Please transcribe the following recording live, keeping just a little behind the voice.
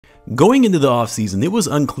Going into the offseason, it was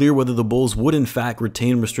unclear whether the Bulls would in fact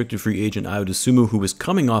retain restricted free agent Ayo Dosunmu, who was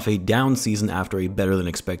coming off a down season after a better than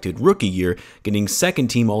expected rookie year, getting second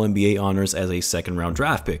team All-NBA honors as a second round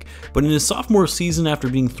draft pick. But in his sophomore season, after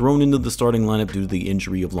being thrown into the starting lineup due to the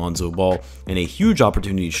injury of Lonzo Ball and a huge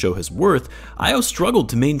opportunity to show his worth, Ayo struggled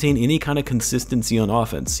to maintain any kind of consistency on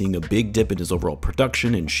offense, seeing a big dip in his overall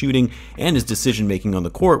production and shooting, and his decision making on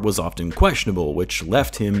the court was often questionable, which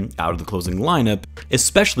left him out of the closing lineup,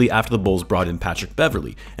 especially after the Bulls brought in Patrick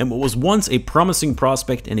Beverley, and what was once a promising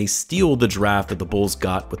prospect and a steal of the draft that the Bulls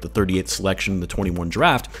got with the 38th selection in the 21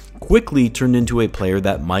 draft quickly turned into a player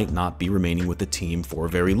that might not be remaining with the team for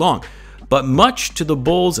very long. But much to the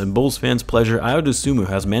Bulls and Bulls fans' pleasure, Ayo Dosunmu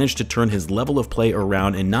has managed to turn his level of play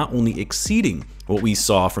around and not only exceeding what we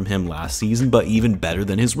saw from him last season, but even better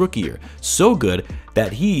than his rookie year. So good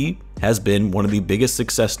that he has been one of the biggest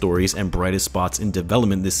success stories and brightest spots in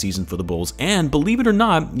development this season for the Bulls. And believe it or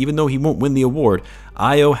not, even though he won't win the award,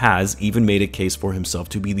 Ayo has even made a case for himself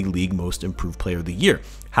to be the league most improved player of the year.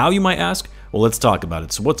 How, you might ask? Well, let's talk about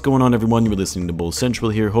it. So what's going on, everyone? You're listening to Bulls Central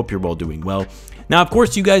here. Hope you're all doing well. Now, of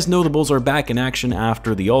course, you guys know the Bulls are back in action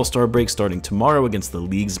after the All-Star break starting tomorrow against the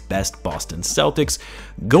league's best Boston Celtics.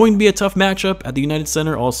 Going to be a tough matchup at the United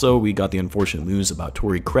Center. Also, we got the unfortunate news about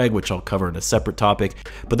Torrey Craig, which I'll cover in a separate topic.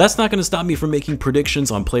 But that's not going to stop me from making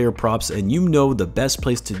predictions on player props, and you know the best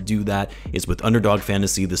place to do that is with Underdog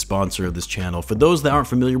Fantasy, the sponsor of this channel. For those that aren't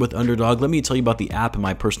familiar with Underdog, let me tell you about the app and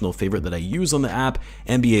my personal favorite that I use on the app,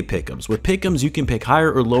 NBA Pick'ems. With Pick'ems, you can pick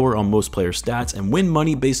higher or lower on most player stats and win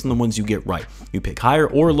money based on the ones you get right. You pick higher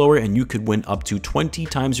or lower and you could win up to 20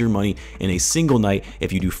 times your money in a single night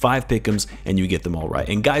if you do 5 pick'ems and you get them all right.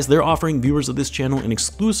 And guys, they're offering viewers of this channel an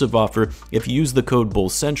exclusive offer. If you use the code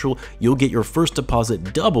BULLCENTRAL, you'll get your first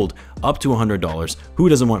deposit doubled up to $100. Who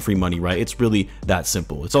doesn't want free money, right? It's really that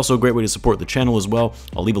simple. It's also a great way to support the channel as well.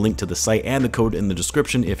 I'll leave a link to the site and the code in the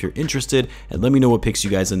description if you're interested, and let me know what picks you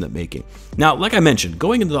guys end up making. Now, like I mentioned,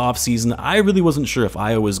 going into the offseason, I really wasn't sure if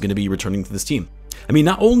Ayo was going to be returning to this team. I mean,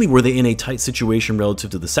 not only were they in a tight situation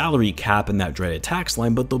relative to the salary cap and that dreaded tax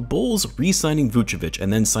line, but the Bulls re-signing Vucevic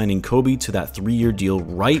and then signing Coby to that 3-year deal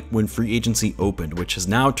right when free agency opened, which has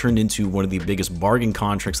now turned into one of the biggest bargain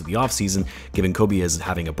contracts of the offseason, given Coby as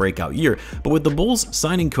having a breakout year. But with the Bulls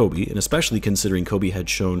signing Coby, and especially considering Coby had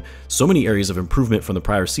shown so many areas of improvement from the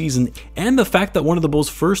prior season, and the fact that one of the Bulls'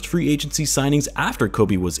 first free agency signings after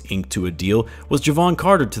Coby was inked to a deal was Jevon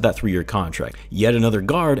Carter to that 3-year contract. Yet another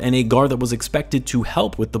guard, and a guard that was expected to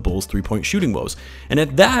help with the Bulls' three-point shooting woes. And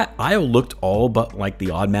at that, Ayo looked all but like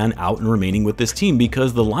the odd man out and remaining with this team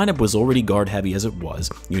because the lineup was already guard heavy as it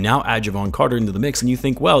was. You now add Jevon Carter into the mix and you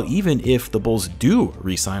think, well, even if the Bulls do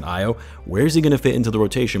re-sign Ayo, where's he going to fit into the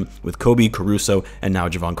rotation with Coby, Caruso, and now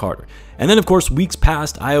Jevon Carter? And then of course, weeks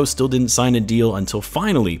passed, Ayo still didn't sign a deal until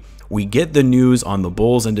finally we get the news on the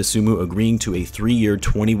Bulls and Dosunmu agreeing to a 3-year,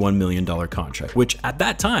 $21 million contract, which at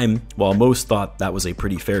that time, while most thought that was a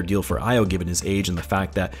pretty fair deal for Ayo given his age and the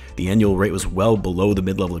fact that the annual rate was well below the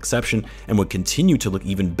mid-level exception and would continue to look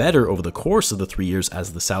even better over the course of the 3 years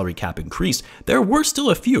as the salary cap increased, there were still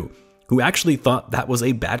a few who actually thought that was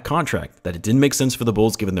a bad contract, that it didn't make sense for the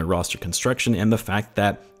Bulls given their roster construction and the fact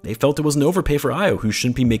that they felt it was an overpay for Ayo, who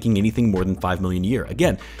shouldn't be making anything more than $5 million a year.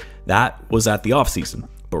 Again, that was at the offseason.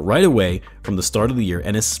 But right away, from the start of the year,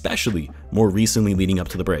 and especially more recently leading up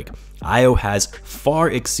to the break, Ayo has far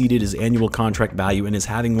exceeded his annual contract value and is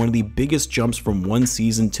having one of the biggest jumps from one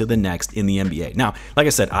season to the next in the NBA. Now, like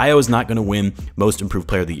I said, Ayo is not going to win Most Improved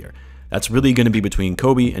Player of the Year. That's really going to be between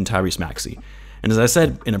Coby and Tyrese Maxey. And as I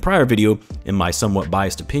said in a prior video, in my somewhat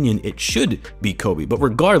biased opinion, it should be Coby. But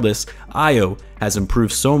regardless, Ayo has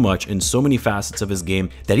improved so much in so many facets of his game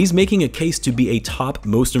that he's making a case to be a top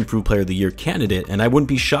Most Improved Player of the Year candidate, and I wouldn't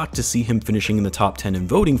be shocked to see him finishing in the top 10 in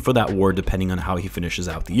voting for that award depending on how he finishes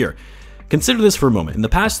out the year. Consider this for a moment. In the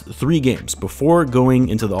past 3 games before going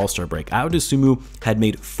into the All-Star break, Ayo Dosunmu had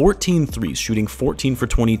made 14 threes, shooting 14 for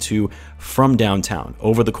 22 from downtown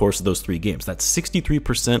over the course of those 3 games. That's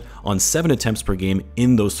 63% on 7 attempts per game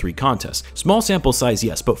in those 3 contests. Small sample size,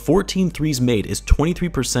 yes, but 14 threes made is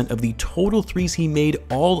 23% of the total threes he made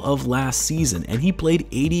all of last season, and he played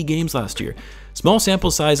 80 games last year. Small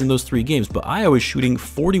sample size in those 3 games, but Ayo is shooting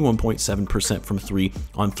 41.7% from 3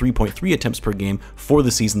 on 3.3 attempts per game for the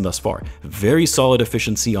season thus far. Very solid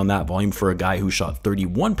efficiency on that volume for a guy who shot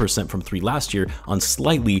 31% from 3 last year on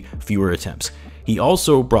slightly fewer attempts. He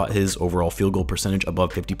also brought his overall field goal percentage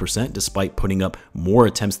above 50% despite putting up more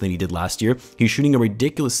attempts than he did last year. He's shooting a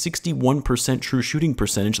ridiculous 61% true shooting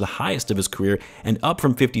percentage, the highest of his career, and up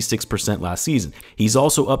from 56% last season. He's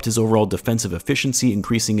also upped his overall defensive efficiency,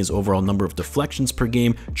 increasing his overall number of deflections per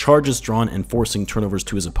game, charges drawn, and forcing turnovers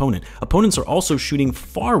to his opponent. Opponents are also shooting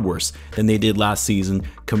far worse than they did last season.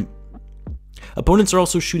 Opponents are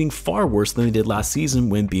also shooting far worse than they did last season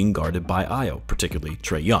when being guarded by Ayo, particularly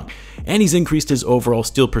Trae Young. And he's increased his overall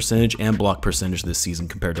steal percentage and block percentage this season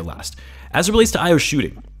compared to last. As it relates to Ayo's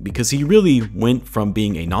shooting, because he really went from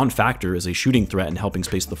being a non-factor as a shooting threat and helping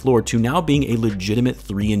space the floor to now being a legitimate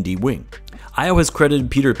 3-and-D wing. Ayo has credited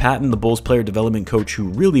Peter Patton, the Bulls player development coach, who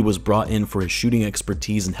really was brought in for his shooting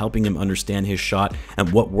expertise and helping him understand his shot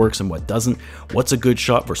and what works and what doesn't, what's a good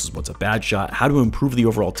shot versus what's a bad shot, how to improve the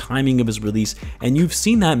overall timing of his release, and you've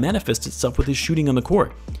seen that manifest itself with his shooting on the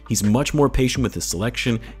court. He's much more patient with his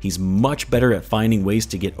selection, he's much better at finding ways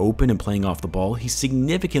to get open and playing off the ball, he's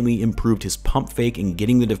significantly improved his pump fake and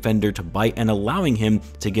getting the defender to bite and allowing him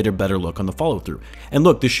to get a better look on the follow through. And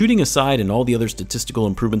look, the shooting aside and all the other statistical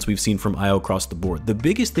improvements we've seen from Ayo across the board, the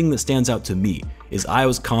biggest thing that stands out to me is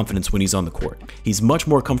Ayo's confidence when he's on the court. He's much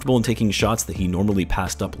more comfortable in taking shots that he normally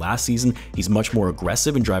passed up last season, he's much more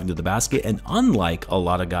aggressive in driving to the basket, and unlike a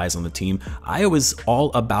lot of guys on the team, Ayo is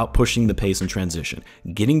all about pushing the pace in transition,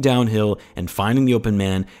 getting downhill and finding the open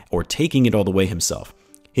man or taking it all the way himself.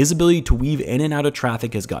 His ability to weave in and out of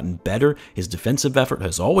traffic has gotten better, his defensive effort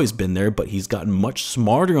has always been there, but he's gotten much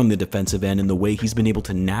smarter on the defensive end in the way he's been able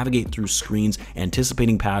to navigate through screens,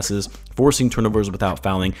 anticipating passes, forcing turnovers without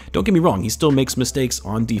fouling. Don't get me wrong, he still makes mistakes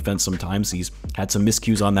on defense sometimes, he's had some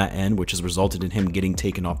miscues on that end, which has resulted in him getting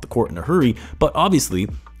taken off the court in a hurry, but obviously,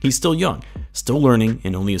 he's still young, still learning,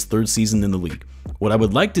 in only his 3rd season in the league. What I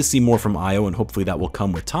would like to see more from Ayo, and hopefully that will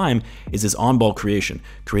come with time, is his on-ball creation,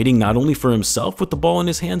 creating not only for himself with the ball in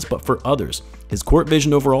his hands, but for others. His court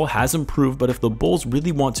vision overall has improved, but if the Bulls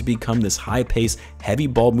really want to become this high-paced, heavy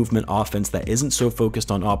ball movement offense that isn't so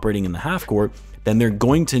focused on operating in the half court, then they're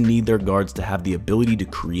going to need their guards to have the ability to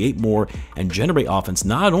create more and generate offense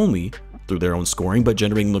not only through their own scoring, but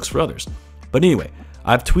generating looks for others. But anyway,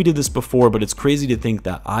 I've tweeted this before, but it's crazy to think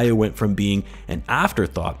that Ayo went from being an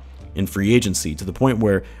afterthought in free agency to the point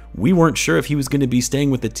where we weren't sure if he was going to be staying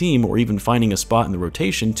with the team or even finding a spot in the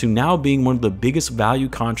rotation to now being one of the biggest value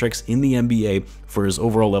contracts in the NBA for his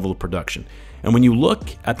overall level of production. And when you look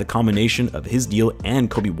at the combination of his deal and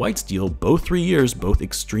Coby White's deal, both 3 years, both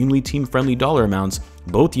extremely team-friendly dollar amounts,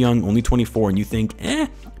 both young, only 24, and you think,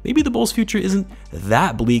 maybe the Bulls' future isn't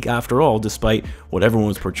that bleak after all, despite what everyone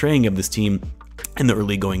was portraying of this team in the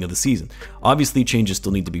early going of the season. Obviously, changes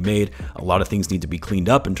still need to be made. A lot of things need to be cleaned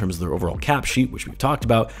up in terms of their overall cap sheet, which we've talked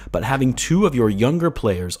about, but having 2 of your younger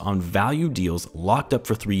players on value deals locked up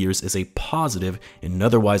for 3 years is a positive in an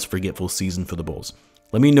otherwise forgetful season for the Bulls.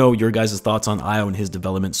 Let me know your guys' thoughts on Ayo and his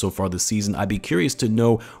development so far this season. I'd be curious to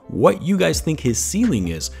know what you guys think his ceiling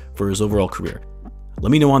is for his overall career.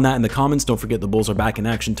 Let me know on that in the comments. Don't forget the Bulls are back in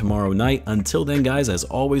action tomorrow night. Until then, guys, as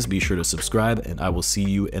always, be sure to subscribe, and I will see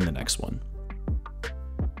you in the next one.